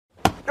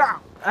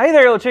Hey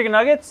there, little chicken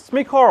nuggets. It's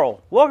me,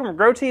 Carl. Welcome to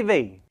Grow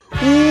TV.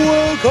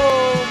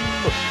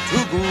 Welcome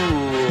to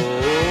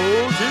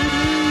Grow TV.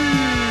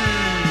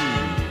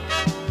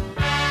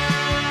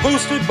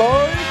 Hosted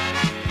by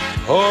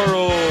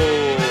Carl.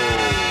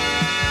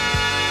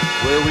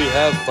 Where we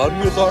have fun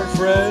with our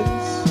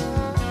friends,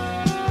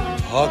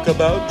 talk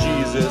about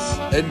Jesus,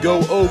 and go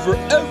over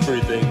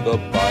everything the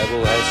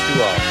Bible has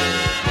to offer.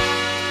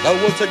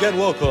 Now once again,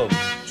 welcome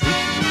to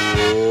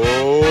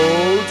Grow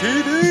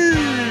TV.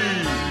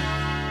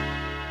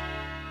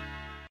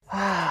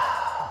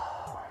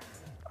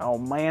 Oh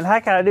man, how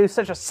can I do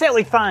such a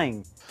silly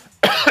thing?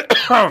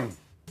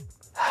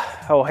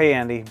 Oh, hey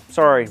Andy.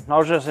 Sorry, I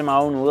was just in my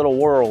own little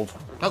world.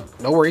 Oh,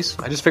 no worries.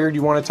 I just figured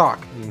you want to talk,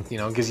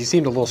 because you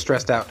seemed a little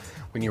stressed out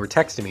when you were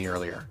texting me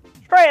earlier.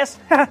 Stressed?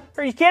 Are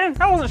you kidding?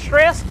 I wasn't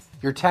stressed.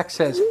 Your text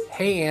says,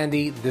 "Hey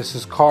Andy, this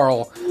is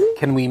Carl.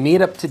 Can we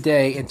meet up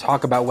today and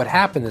talk about what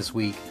happened this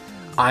week?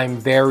 I'm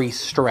very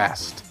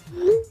stressed."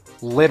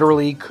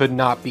 Literally could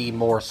not be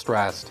more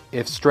stressed.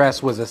 If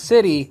stress was a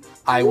city,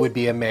 I would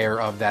be a mayor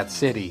of that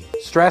city.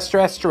 Stress,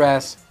 stress,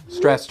 stress,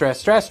 stress, stress,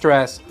 stress,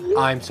 stress.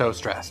 I'm so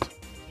stressed.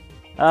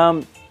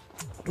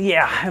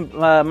 Yeah,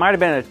 might have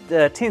been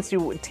a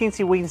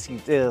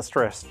teensy-weensy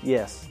stress.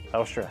 Yes, I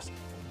was stressed.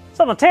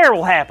 Something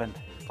terrible happened.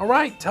 All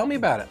right, tell me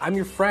about it. I'm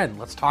your friend.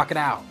 Let's talk it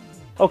out.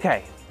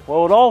 Okay,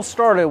 well, it all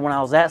started when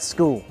I was at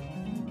school.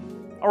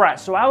 All right,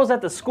 so I was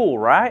at the school,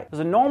 right? It was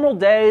a normal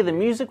day. The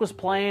music was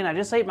playing. I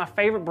just ate my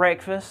favorite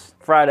breakfast,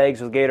 fried eggs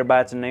with gator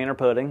bites and nanner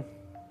pudding.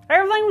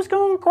 Everything was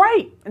going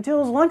great until it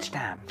was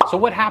lunchtime. So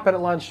what happened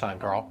at lunchtime,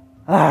 Carl?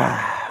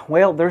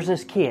 Well, there's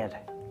this kid,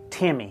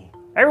 Timmy.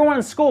 Everyone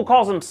in school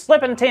calls him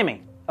Slippin'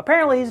 Timmy.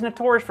 Apparently, he's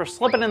notorious for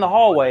slipping in the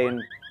hallway,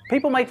 and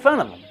people make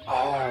fun of him.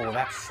 Oh,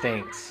 that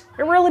stinks.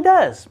 It really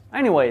does.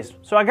 Anyways,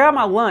 so I got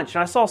my lunch,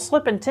 and I saw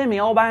Slippin' Timmy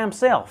all by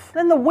himself.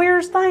 Then the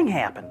weirdest thing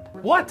happened.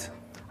 What?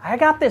 I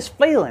got this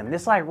feeling,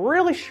 this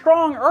really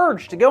strong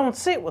urge to go and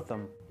sit with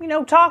him.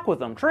 Talk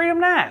with him, treat him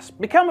nice,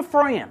 become a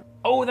friend.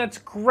 Oh, that's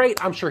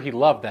great. I'm sure he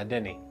loved that,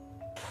 didn't he?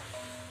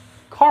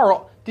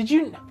 Carl, did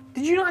you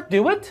not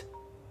do it?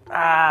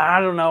 I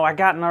don't know, I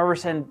got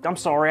nervous and I'm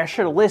sorry, I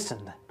should have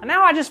listened. And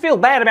now I just feel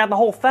bad about the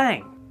whole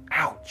thing.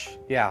 Ouch.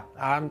 Yeah,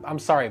 I'm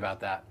sorry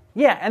about that.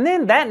 Yeah, and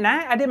then that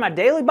night I did my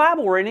daily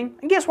Bible reading,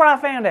 and guess what I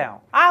found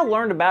out? I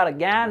learned about a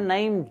guy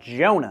named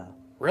Jonah.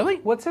 Really?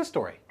 What's his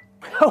story?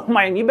 Oh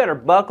man, you better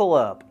buckle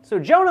up. So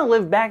Jonah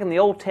lived back in the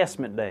Old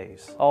Testament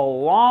days, a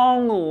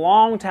long,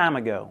 long time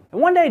ago. And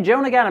one day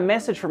Jonah got a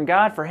message from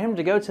God for him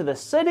to go to the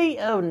city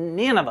of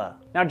Nineveh.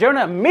 Now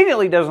Jonah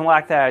immediately doesn't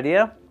like that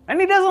idea, and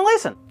he doesn't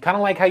listen. Kind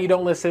of like how you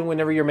don't listen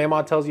whenever your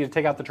mama tells you to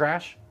take out the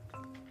trash?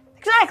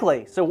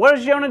 Exactly. So what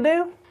does Jonah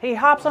do? He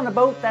hops on a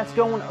boat that's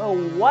going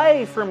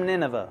away from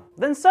Nineveh.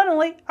 Then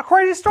suddenly, a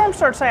crazy storm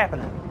starts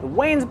happening. The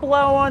wind's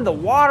blowing, the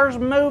water's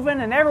moving,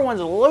 and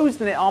everyone's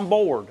losing it on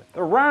board.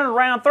 They're running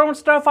around, throwing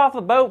stuff off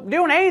the boat,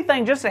 doing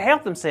anything just to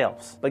help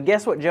themselves. But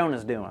guess what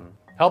Jonah's doing?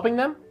 Helping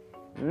them?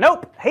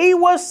 Nope, he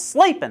was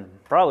sleeping.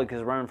 Probably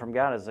because running from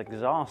God is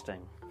exhausting.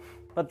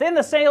 But then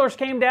the sailors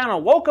came down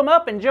and woke him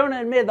up, and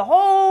Jonah admitted the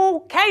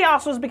whole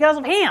chaos was because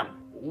of him.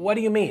 What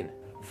do you mean?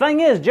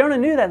 Thing is, Jonah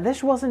knew that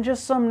this wasn't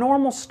just some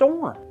normal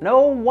storm.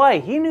 No way,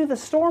 he knew the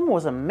storm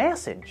was a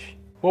message.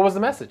 What was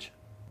the message?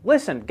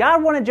 Listen,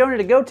 God wanted Jonah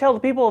to go tell the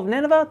people of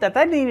Nineveh that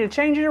they needed to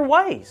change their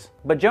ways.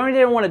 But Jonah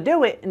didn't want to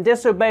do it and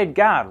disobeyed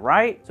God,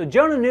 right? So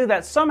Jonah knew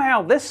that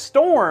somehow this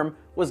storm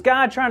was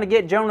God trying to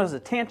get Jonah's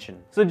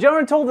attention. So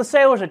Jonah told the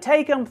sailors to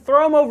take him,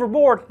 throw him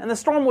overboard, and the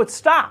storm would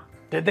stop.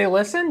 Did they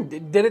listen?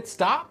 Did it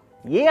stop?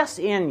 Yes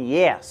and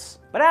yes.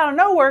 But out of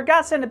nowhere,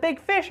 God sent a big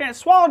fish and it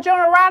swallowed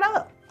Jonah right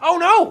up. Oh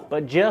no!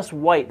 But just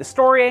wait, the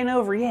story ain't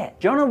over yet.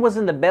 Jonah was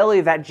in the belly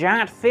of that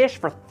giant fish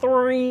for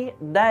 3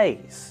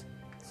 days.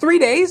 3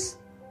 days?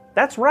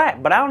 That's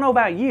right, but I don't know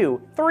about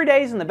you. 3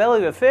 days in the belly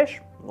of a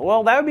fish?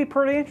 Well, that would be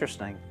pretty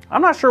interesting.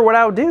 I'm not sure what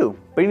I would do,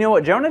 but you know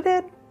what Jonah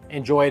did?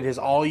 Enjoyed his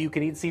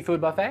all-you-can-eat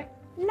seafood buffet?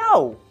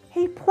 No,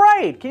 he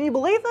prayed. Can you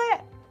believe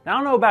that? Now, I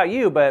don't know about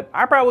you, but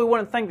I probably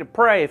wouldn't think to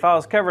pray if I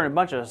was covering a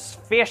bunch of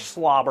fish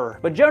slobber.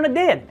 But Jonah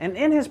did, and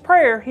in his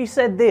prayer, he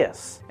said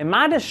this: "In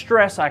my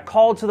distress, I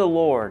called to the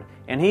Lord,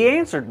 and he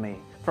answered me.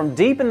 From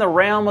deep in the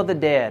realm of the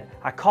dead,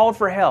 I called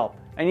for help,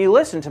 and you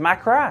listened to my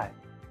cry."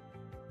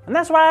 And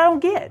that's what I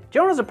don't get.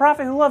 Jonah's a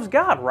prophet who loves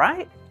God,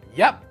 right?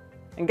 Yep.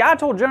 And God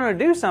told Jonah to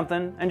do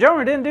something, and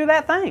Jonah didn't do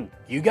that thing.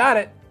 You got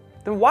it.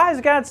 Then why is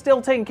God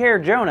still taking care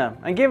of Jonah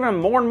and giving him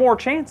more and more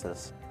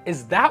chances?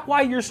 Is that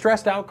why you're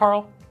stressed out,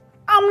 Carl?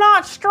 I'm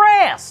not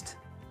stressed.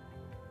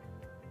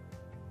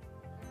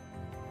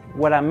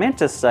 What I meant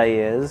to say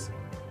is,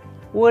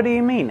 what do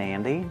you mean,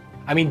 Andy?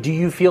 I mean, do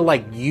you feel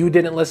like you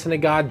didn't listen to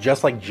God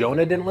just like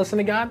Jonah didn't listen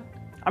to God?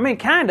 I mean,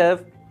 kind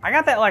of. I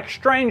got that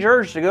strange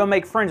urge to go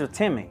make friends with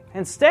Timmy.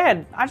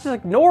 Instead, I just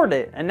ignored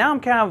it, and now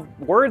I'm kind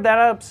of worried that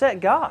I upset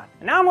God.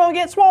 And now I'm going to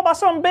get swallowed by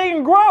something big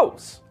and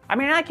gross. I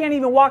mean, I can't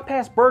even walk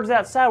past birds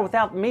outside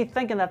without me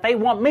thinking that they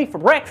want me for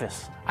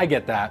breakfast. I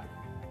get that.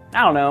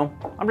 I don't know.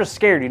 I'm just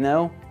scared,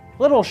 A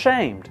little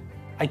ashamed.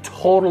 I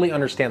totally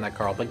understand that,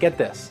 Carl, but get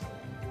this.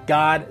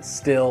 God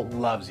still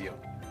loves you.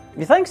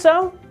 You think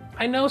so?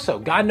 I know so.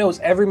 God knows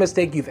every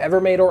mistake you've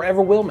ever made or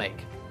ever will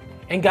make.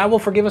 And God will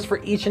forgive us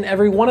for each and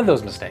every one of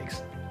those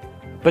mistakes.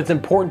 But it's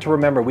important to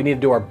remember we need to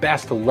do our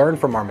best to learn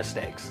from our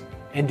mistakes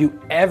and do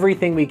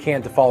everything we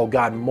can to follow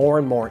God more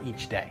and more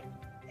each day.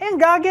 And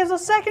God gives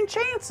us second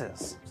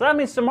chances. So that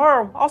means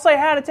tomorrow I'll say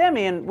hi to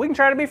Timmy and we can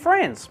try to be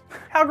friends.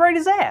 How great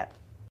is that?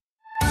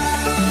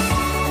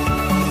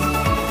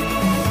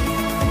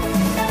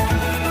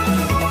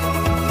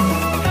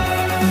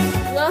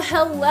 Well,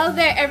 hello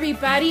there,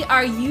 everybody.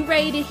 Are you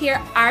ready to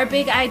hear our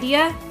big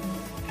idea?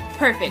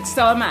 Perfect,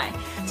 so am I.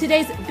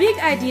 Today's big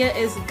idea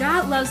is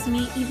God loves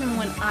me even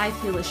when I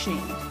feel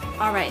ashamed.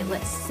 All right,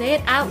 let's say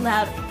it out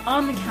loud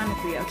on the count of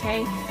 3,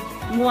 okay?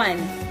 1,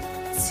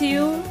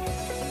 2,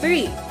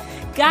 3.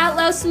 God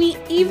loves me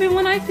even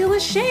when I feel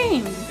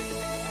ashamed.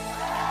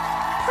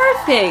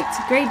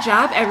 Perfect. Great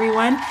job,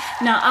 everyone.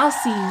 Now I'll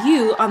see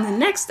you on the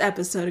next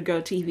episode of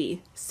Go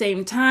TV.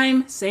 Same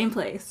time, same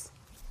place.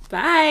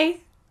 Bye.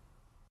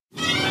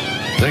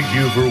 Thank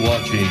you for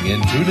watching,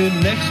 and tune in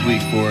next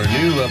week for a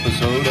new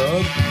episode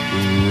of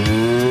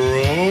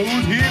Road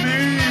Here.